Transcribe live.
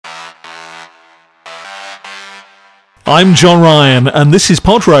I'm John Ryan, and this is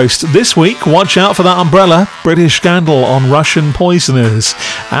Pod Roast. This week, watch out for that umbrella, British scandal on Russian poisoners,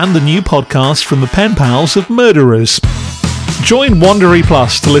 and the new podcast from the pen pals of murderers. Join Wondery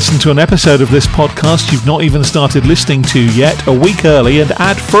Plus to listen to an episode of this podcast you've not even started listening to yet, a week early and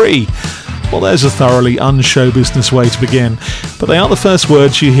ad-free. Well, there's a thoroughly un-show business way to begin, but they are the first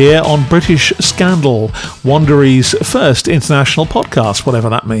words you hear on British Scandal, Wondery's first international podcast, whatever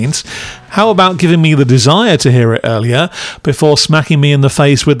that means. How about giving me the desire to hear it earlier before smacking me in the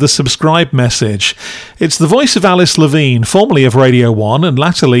face with the subscribe message? It's the voice of Alice Levine, formerly of Radio 1 and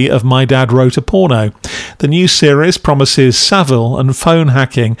latterly of My Dad Wrote a Porno. The new series promises Savile and phone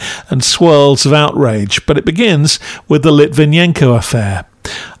hacking and swirls of outrage, but it begins with the Litvinenko affair.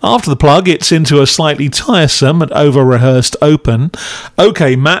 After the plug, it's into a slightly tiresome and over-rehearsed open.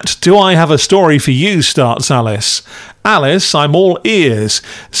 "OK, Matt, do I have a story for you?" starts Alice. "Alice, I'm all ears,"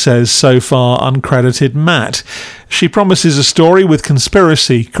 says so far uncredited Matt. She promises a story with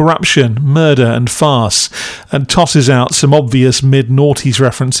conspiracy, corruption, murder and farce, and tosses out some obvious mid-noughties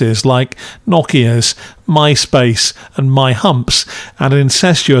references like Nokias, MySpace and My Humps, and an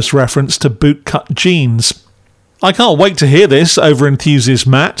incestuous reference to bootcut jeans. "I can't wait to hear this," over-enthusiast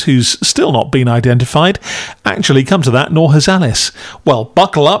Matt, who's still not been identified. "Actually, come to that, nor has Alice." "Well,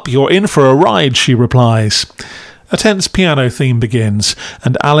 buckle up, you're in for a ride," she replies. A tense piano theme begins,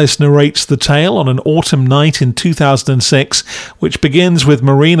 and Alice narrates the tale on an autumn night in 2006, which begins with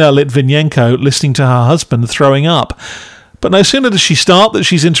Marina Litvinenko listening to her husband throwing up. But no sooner does she start that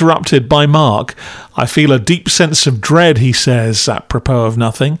she's interrupted by Mark. "I feel a deep sense of dread," he says, apropos of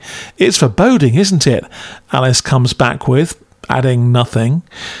nothing. "It's foreboding, isn't it?" Alice comes back with, adding nothing.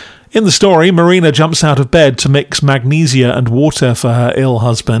 In the story, Marina jumps out of bed to mix magnesia and water for her ill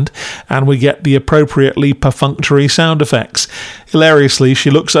husband, and we get the appropriately perfunctory sound effects. Hilariously, she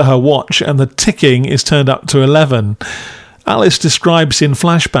looks at her watch and the ticking is turned up to 11. Alice describes in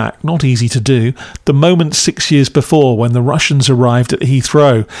flashback, not easy to do, the moment 6 years before when the Russians arrived at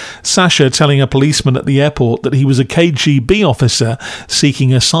Heathrow, Sasha telling a policeman at the airport that he was a KGB officer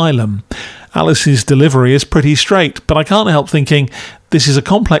seeking asylum. Alice's delivery is pretty straight, but I can't help thinking this is a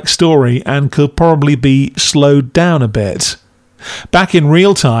complex story and could probably be slowed down a bit. Back in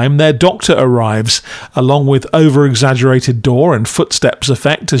real time, their doctor arrives, along with over-exaggerated door and footsteps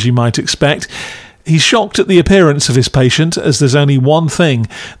effect, as you might expect. He's shocked at the appearance of his patient, as there's only one thing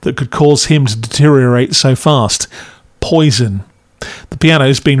that could cause him to deteriorate so fast: poison. The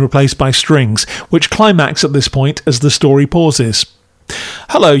piano's been replaced by strings, which climax at this point as the story pauses.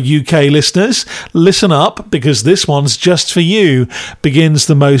 "Hello, UK listeners. Listen up, because this one's just for you," begins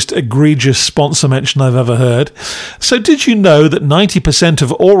the most egregious sponsor mention I've ever heard. "So did you know that 90%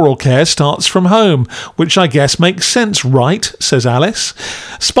 of oral care starts from home? Which I guess makes sense, right?" says Alice.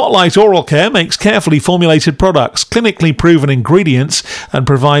 "Spotlight Oral Care makes carefully formulated products, clinically proven ingredients, and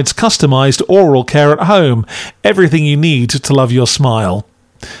provides customised oral care at home. Everything you need to love your smile."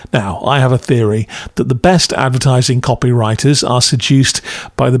 Now, I have a theory that the best advertising copywriters are seduced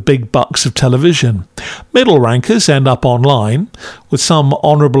by the big bucks of television. Middle rankers end up online. With some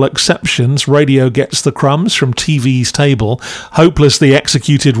honourable exceptions, radio gets the crumbs from TV's table, hopelessly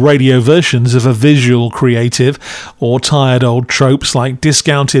executed radio versions of a visual creative, or tired old tropes like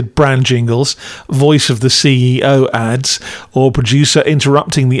discounted brand jingles, voice of the CEO ads, or producer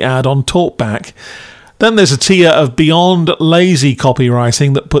interrupting the ad on talkback. Then there's a tier of beyond lazy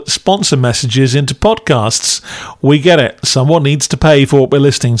copywriting that puts sponsor messages into podcasts. We get it. Someone needs to pay for what we're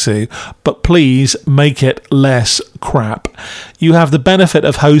listening to, but please make it less crap. You have the benefit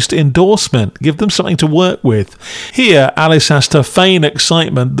of host endorsement. Give them something to work with. Here, Alice has to feign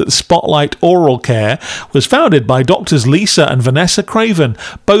excitement that Spotlight Oral Care was founded by doctors Lisa and Vanessa Craven,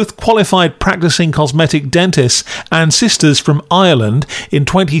 both qualified practicing cosmetic dentists and sisters from Ireland, in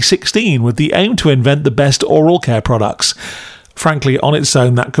 2016 with the aim to invent the best oral care products. Frankly, on its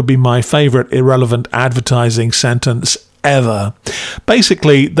own, that could be my favourite irrelevant advertising sentence ever.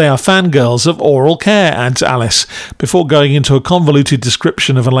 Basically, they are fangirls of oral care, adds Alice, before going into a convoluted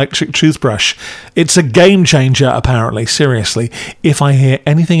description of an electric toothbrush. It's a game changer, apparently. Seriously, if I hear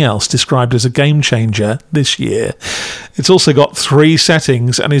anything else described as a game changer this year. It's also got 3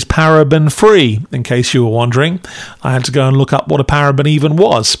 settings and is paraben free, in case you were wondering. I had to go and look up what a paraben even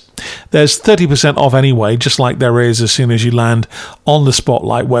was. There's 30% off anyway, just like there is as soon as you land on the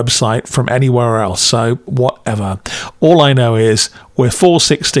Spotlight website from anywhere else, so whatever. All I know is we're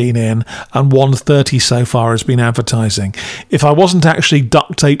 4:16 in and 1:30 so far has been advertising. If I wasn't actually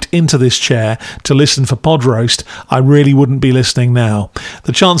duct taped into this chair to listen for Pod Roast, I really wouldn't be listening now.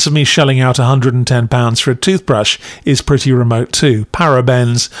 The chance of me shelling out £110 for a toothbrush is pretty remote too,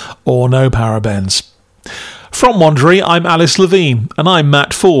 parabens or no parabens. From Wondery, I'm Alice Levine. And I'm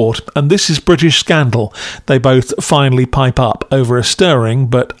Matt Ford, and this is British Scandal. They both finally pipe up over a stirring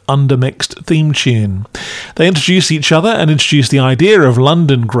but undermixed theme tune. They introduce each other and introduce the idea of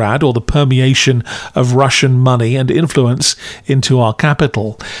Londongrad, or the permeation of Russian money and influence into our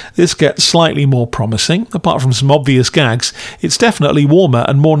capital. This gets slightly more promising. Apart from some obvious gags, it's definitely warmer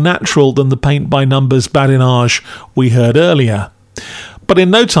and more natural than the paint-by-numbers badinage we heard earlier. But in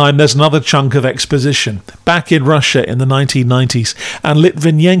no time there's another chunk of exposition. Back in Russia in the 1990s, and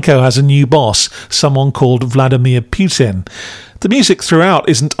Litvinenko has a new boss, someone called Vladimir Putin. The music throughout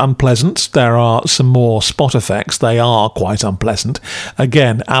isn't unpleasant. There are some more spot effects. They are quite unpleasant.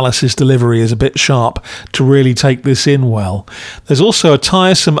 Again, Alice's delivery is a bit sharp to really take this in well. There's also a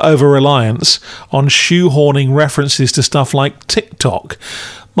tiresome over-reliance on shoehorning references to stuff like TikTok.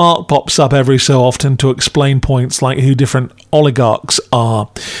 Mark pops up every so often to explain points like who different oligarchs are.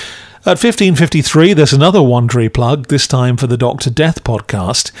 At 15:53, there's another Wondery plug, this time for the Dr. Death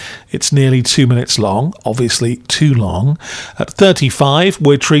podcast. It's nearly 2 minutes long, obviously too long. At 35,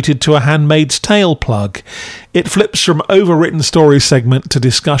 we're treated to a Handmaid's Tale plug. It flips from overwritten story segment to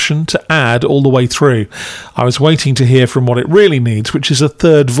discussion to ad all the way through. I was waiting to hear from what it really needs, which is a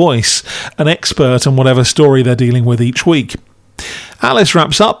third voice, an expert on whatever story they're dealing with each week. Alice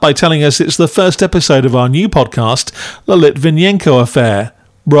wraps up by telling us it's the first episode of our new podcast, The Litvinenko Affair,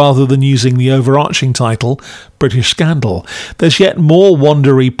 rather than using the overarching title, British Scandal. There's yet more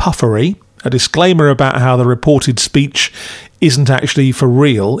Wondery puffery, a disclaimer about how the reported speech isn't actually for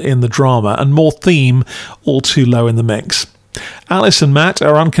real in the drama, and more theme, all too low in the mix. Alice and Matt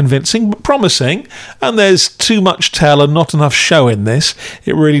are unconvincing but promising, and there's too much tell and not enough show in this.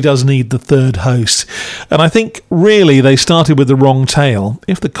 It really does need the third host. And I think really they started with the wrong tale.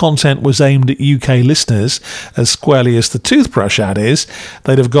 If the content was aimed at UK listeners, as squarely as the toothbrush ad is,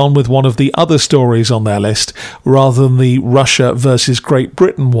 they'd have gone with one of the other stories on their list rather than the Russia versus Great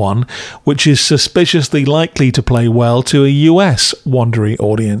Britain one, which is suspiciously likely to play well to a US Wondery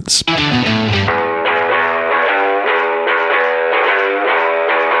audience.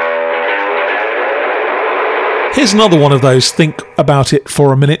 Here's another one of those think about it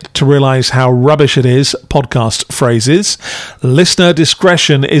for a minute to realise how rubbish it is podcast phrases. Listener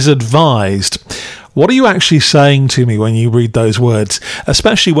discretion is advised. What are you actually saying to me when you read those words?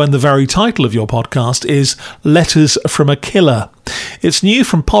 Especially when the very title of your podcast is Letters from a Killer. It's new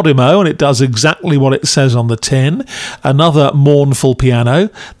from Podimo and it does exactly what it says on the tin. Another mournful piano,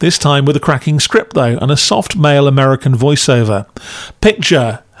 this time with a cracking script though, and a soft male American voiceover.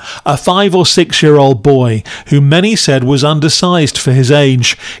 Picture a 5 or 6 year old boy who many said was undersized for his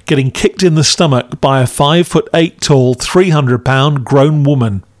age, getting kicked in the stomach by a 5'8" tall, 300-pound grown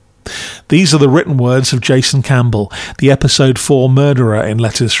woman. These are the written words of Jason Campbell, the episode 4 murderer in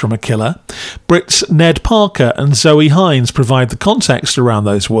Letters from a Killer. Brits Ned Parker and Zoe Hines provide the context around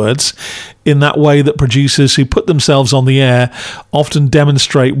those words in that way that producers who put themselves on the air often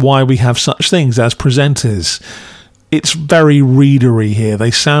demonstrate why we have such things as presenters. It's very readery here. They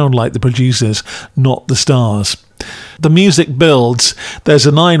sound like the producers, not the stars. The music builds. There's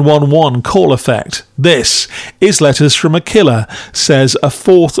a 911 call effect. This is Letters from a Killer, says a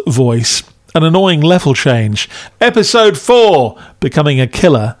fourth voice. An annoying level change. Episode 4, Becoming a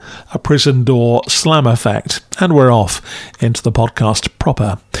Killer, a prison door slam effect. And we're off into the podcast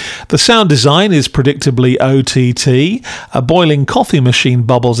proper. The sound design is predictably OTT. A boiling coffee machine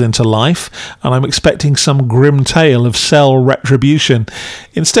bubbles into life, and I'm expecting some grim tale of cell retribution.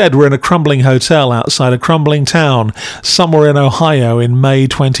 Instead, we're in a crumbling hotel outside a crumbling town, somewhere in Ohio in May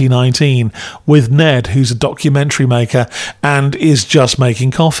 2019, with Ned, who's a documentary maker and is just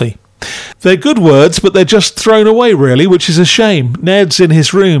making coffee. They're good words, but they're just thrown away, really, which is a shame. Ned's in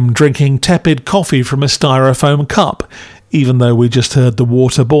his room drinking tepid coffee from a styrofoam cup, even though we just heard the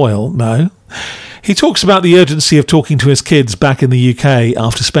water boil, no? He talks about the urgency of talking to his kids back in the UK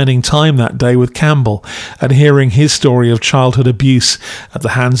after spending time that day with Campbell and hearing his story of childhood abuse at the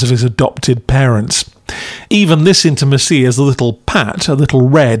hands of his adopted parents. Even this intimacy is a little pat, a little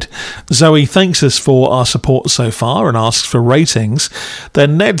red. Zoe thanks us for our support so far and asks for ratings.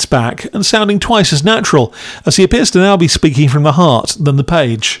 Then Ned's back and sounding twice as natural, as he appears to now be speaking from the heart than the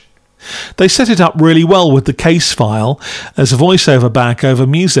page. They set it up really well with the case file as a voiceover back over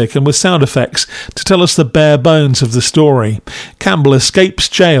music and with sound effects to tell us the bare bones of the story. Campbell escapes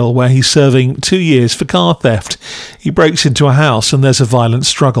jail where he's serving 2 years for car theft. He breaks into a house and there's a violent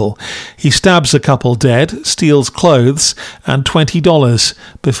struggle. He stabs a couple dead, steals clothes and $20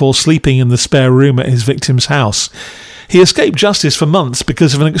 before sleeping in the spare room at his victim's house. He escaped justice for months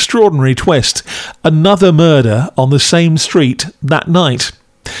because of an extraordinary twist. Another murder on the same street that night.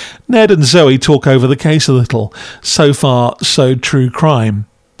 Ned and Zoe talk over the case a little. So far, so true crime.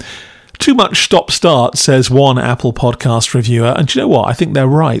 Too much stop-start, says one Apple podcast reviewer, and do you know what? I think they're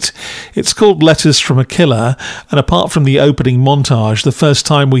right. It's called Letters from a Killer, and apart from the opening montage, the first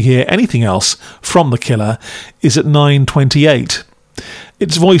time we hear anything else from the killer is at 9:28.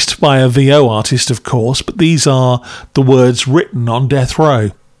 It's voiced by a VO artist, of course, but these are the words written on death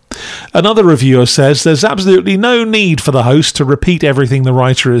row. Another reviewer says there's absolutely no need for the host to repeat everything the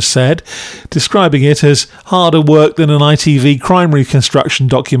writer has said, describing it as harder work than an ITV crime reconstruction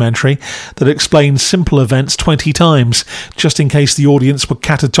documentary that explains simple events 20 times, just in case the audience were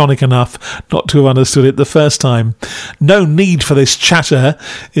catatonic enough not to have understood it the first time. No need for this chatter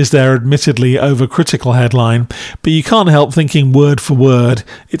is their admittedly overcritical headline, but you can't help thinking word for word,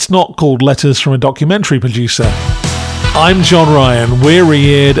 it's not called Letters from a Documentary Producer. I'm John Ryan,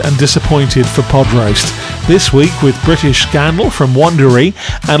 weary-eared and disappointed for Pod Roast. This week with British Scandal from Wondery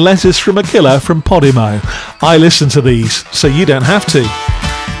and Letters from a Killer from Podimo. I listen to these, so you don't have to.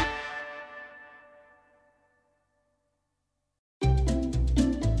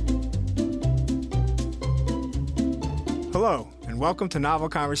 Hello, and welcome to Novel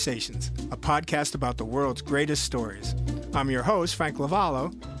Conversations, a podcast about the world's greatest stories. I'm your host, Frank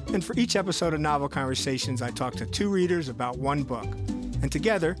Lavallo, and for each episode of Novel Conversations, I talk to two readers about one book. And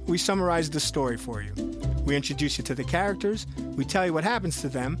together, we summarize the story for you. We introduce you to the characters, we tell you what happens to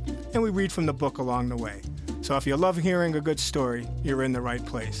them, and we read from the book along the way. So if you love hearing a good story, you're in the right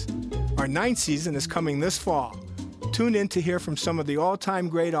place. Our 9th season is coming this fall. Tune in to hear from some of the all-time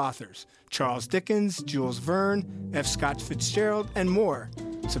great authors, Charles Dickens, Jules Verne, F. Scott Fitzgerald, and more.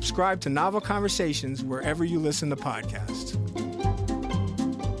 Subscribe to Novel Conversations wherever you listen to podcasts.